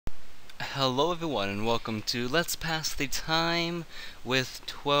Hello everyone and welcome to Let's Pass the Time with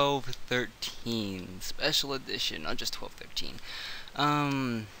 1213 Special Edition, not just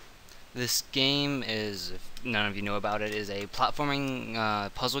 1213. This game is, if none of you know about it, is a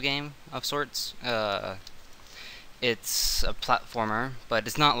platforming puzzle game of sorts. It's a platformer, but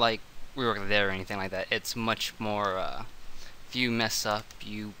it's not like We Were There or anything like that. It's much more, if you mess up,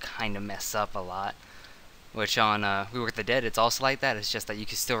 you kind of mess up a lot. Which on We Were the Dead, it's also like that. It's just that you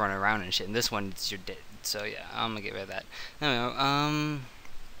can still run around and shit. And this one, it's you're dead. So yeah, I'm gonna get rid of that. Anyway,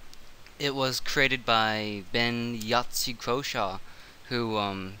 it was created by Yahtzee Croshaw, who,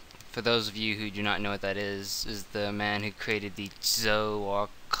 for those of you who do not know what that is the man who created the Czech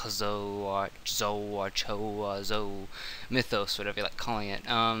Mythos, whatever you like calling it.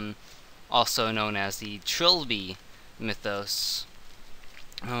 Also known as the Trilby Mythos.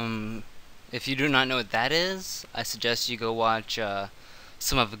 If you do not know what that is, I suggest you go watch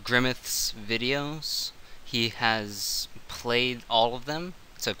some of Grimith's videos. He has played all of them.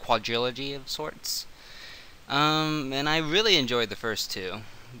 It's a quadrilogy of sorts. And I really enjoyed the first two.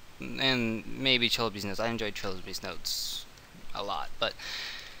 And maybe Trilby's Notes. I enjoyed Trilby's Notes a lot. But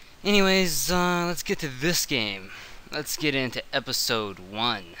anyways, let's get to this game. Let's get into episode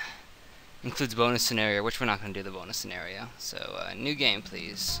 1. Includes bonus scenario, which we're not going to do the bonus scenario. So, new game,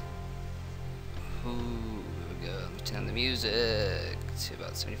 please. Ooh, here we go. Let me turn on the music to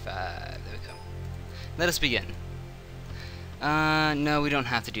about 75. There we go. Let us begin. No, we don't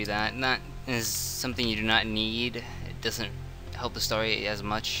have to do that. That is something you do not need. It doesn't help the story as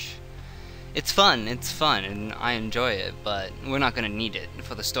much. It's fun, and I enjoy it, but we're not going to need it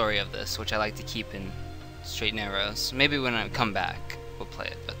for the story of this, which I like to keep in straight and narrows. Maybe when I come back, we'll play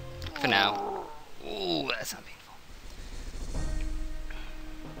it, but for now... Ooh, that's not painful.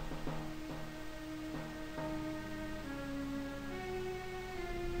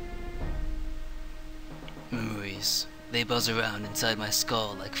 Memories. They buzz around inside my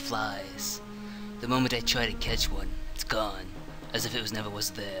skull like flies. The moment I try to catch one, it's gone, as if it never was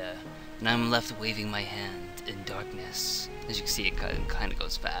there, and I'm left waving my hand in darkness. As you can see, it kind of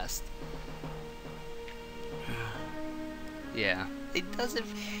goes fast. Yeah, it does it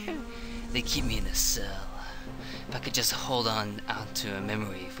fair. They keep me in a cell. If I could just hold on to a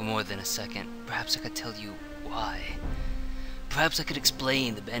memory for more than a second, perhaps I could tell you why. Perhaps I could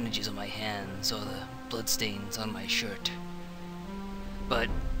explain the bandages on my hands or the bloodstains on my shirt. But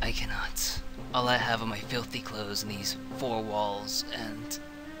I cannot. All I have are my filthy clothes and these four walls and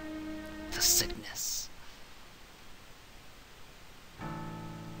the sickness.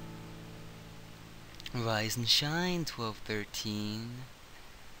 Rise and shine, 1213.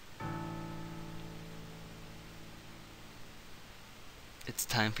 It's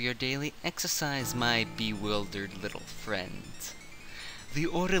time for your daily exercise, my bewildered little friend. The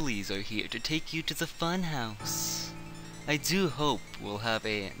orderlies are here to take you to the fun house. I do hope we'll have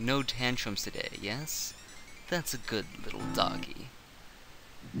no tantrums today, yes? That's a good little doggy.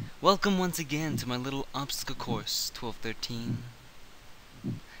 Welcome once again to my little obstacle course, 1213.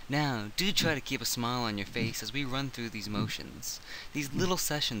 Now, do try to keep a smile on your face as we run through these motions. These little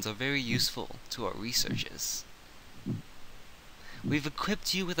sessions are very useful to our researches. We've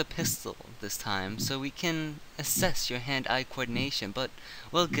equipped you with a pistol this time, so we can assess your hand-eye coordination, but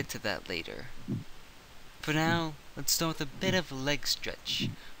we'll get to that later. For now, let's start with a bit of a leg stretch.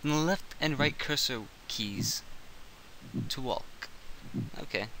 From the left and right cursor keys to walk.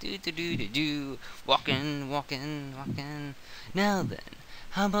 Okay. Do. Walking. Now then,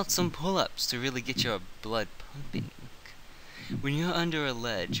 how about some pull-ups to really get your blood pumping? When you're under a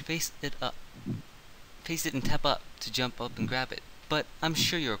ledge, face it and tap up to jump up and grab it. But I'm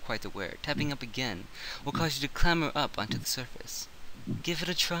sure you're quite aware, tapping up again will cause you to clamber up onto the surface. Give it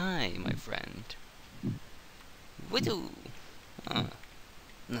a try, my friend. Widow!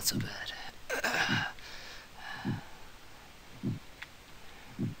 Not so bad.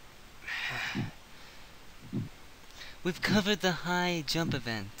 We've covered the high jump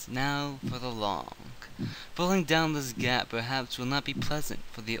event, now for the long. Falling down this gap perhaps will not be pleasant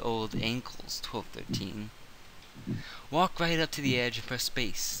for the old ankles, 1213. Walk right up to the edge and press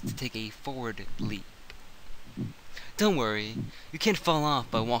space to take a forward leap. Don't worry, you can't fall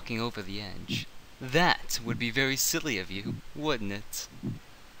off by walking over the edge. That would be very silly of you, wouldn't it?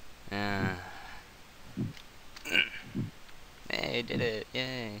 Hey, did it,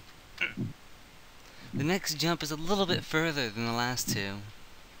 yay. The next jump is a little bit further than the last two.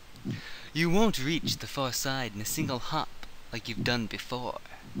 You won't reach the far side in a single hop like you've done before.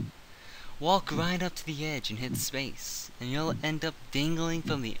 Walk right up to the edge and hit space, and you'll end up dangling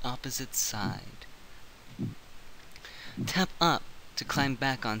from the opposite side. Tap up to climb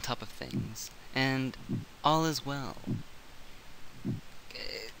back on top of things, and all is well.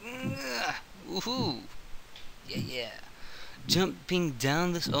 Woohoo! Yeah. Jumping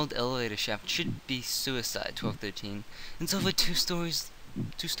down this old elevator shaft should be suicide, 1213. It's over 2 stories.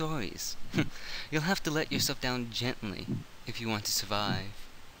 2 stories. You'll have to let yourself down gently if you want to survive.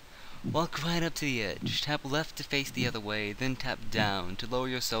 Walk right up to the edge, tap left to face the other way, then tap down to lower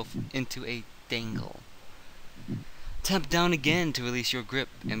yourself into a dangle. Tap down again to release your grip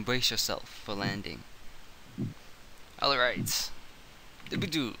and brace yourself for landing. Alright.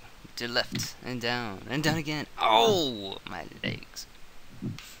 Dibidoo. To left, and down again. Oh, my legs.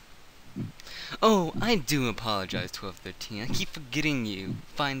 Oh, I do apologize, 1213. I keep forgetting you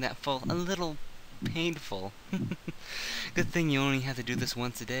find that fall a little painful. Good thing you only have to do this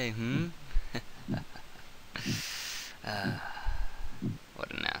once a day, what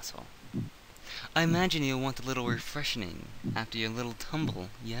an asshole. I imagine you'll want a little refreshing after your little tumble,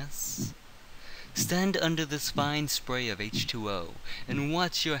 yes? Stand under this fine spray of H2O and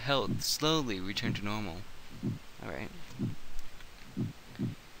watch your health slowly return to normal. Alright.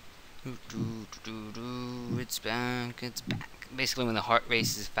 It's back, it's back. Basically, when the heart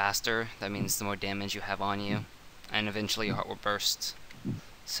races faster, that means the more damage you have on you, and eventually your heart will burst.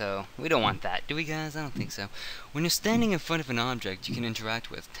 So, we don't want that, do we, guys? I don't think so. When you're standing in front of an object you can interact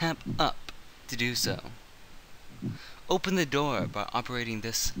with, tap up to do so. Open the door by operating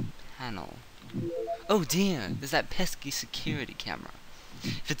this panel. Oh dear, there's that pesky security camera.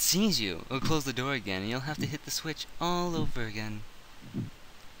 If it sees you, it'll close the door again and you'll have to hit the switch all over again.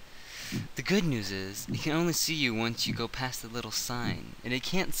 The good news is, it can only see you once you go past the little sign, and it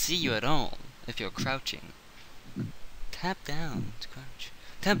can't see you at all if you're crouching. Tap down to crouch.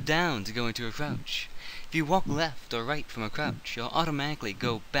 Tap down to go into a crouch. If you walk left or right from a crouch, you'll automatically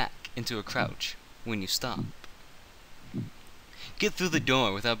go back into a crouch when you stop. Get through the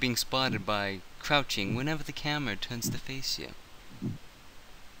door without being spotted by crouching whenever the camera turns to face you.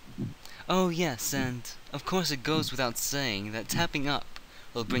 Oh yes, and of course it goes without saying that tapping up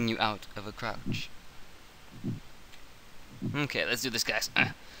will bring you out of a crouch. Okay, let's do this, guys.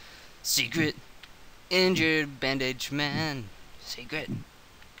 Secret injured bandage man. Secret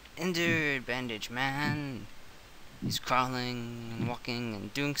injured bandage man. He's crawling and walking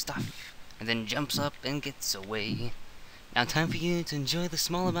and doing stuff, and then jumps up and gets away. Now time for you to enjoy the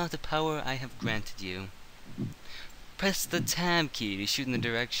small amount of power I have granted you. Press the tab key to shoot in the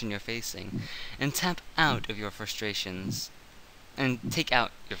direction you're facing, and tap out of your frustrations. And take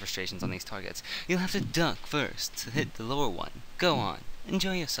out your frustrations on these targets. You'll have to duck first to hit the lower one. Go on.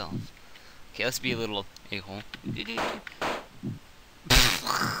 Enjoy yourself. Okay, let's be a little a-hole.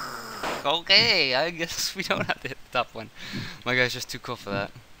 Okay, I guess we don't have to hit the top one. My guy's just too cool for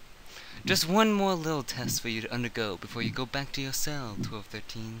that. Just one more little test for you to undergo before you go back to your cell,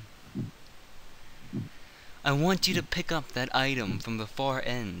 1213. I want you to pick up that item from the far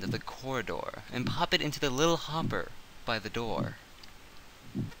end of the corridor and pop it into the little hopper by the door.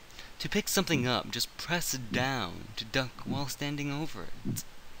 To pick something up, just press down to duck while standing over it.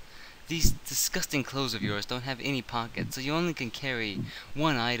 These disgusting clothes of yours don't have any pockets, so you only can carry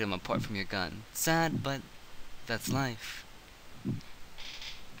one item apart from your gun. Sad, but that's life.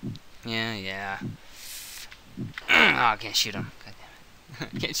 Yeah. I can't shoot him. God damn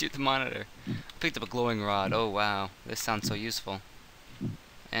it. I can't shoot the monitor. I picked up a glowing rod. Oh wow, this sounds so useful.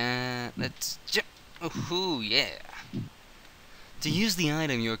 And let's jump. Ooh, yeah. To use the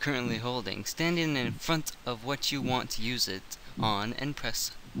item you are currently holding, stand in front of what you want to use it on and press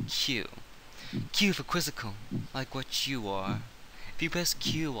Q. Q for quizzical, like what you are. If you press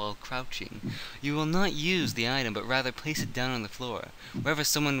Q while crouching, you will not use the item but rather place it down on the floor, wherever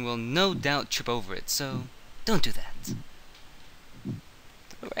someone will no doubt trip over it, so don't do that.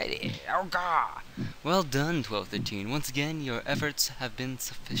 Alrighty, oh god! Well done, 1213. Once again, your efforts have been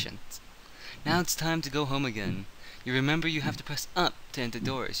sufficient. Now it's time to go home again. You remember you have to press up to enter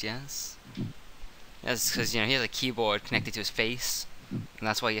doors, yes? That's because, you know, he has a keyboard connected to his face, and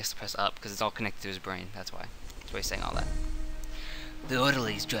that's why he has to press up, because it's all connected to his brain, that's why. That's why he's saying all that. The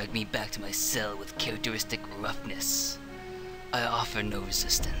orderlies dragged me back to my cell with characteristic roughness. I offer no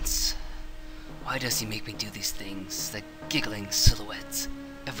resistance. Why does he make me do these things, that giggling silhouette,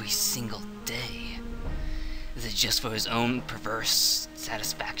 every single day? Is it just for his own perverse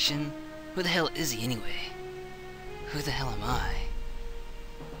satisfaction? Who the hell is he anyway? Who the hell am I?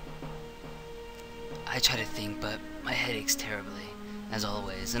 I try to think, but my head aches terribly, as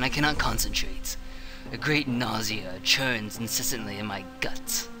always, and I cannot concentrate. A great nausea churns incessantly in my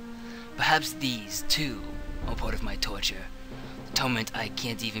guts. Perhaps these, too, are part of my torture. The torment I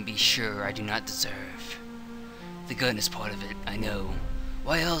can't even be sure I do not deserve. the goodness part of it, I know.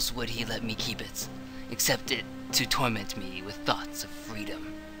 Why else would he let me keep it? Except it to torment me with thoughts of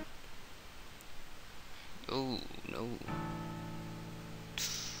freedom. Oh, no.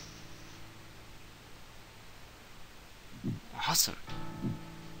 Awesome.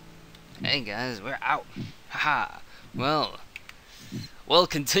 Hey guys, we're out. Haha. Well, we'll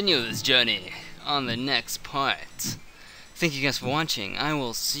continue this journey on the next part. Thank you guys for watching. I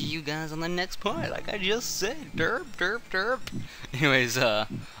will see you guys on the next part, like I just said. Derp, derp, derp. Anyways,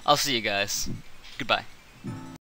 I'll see you guys. Goodbye.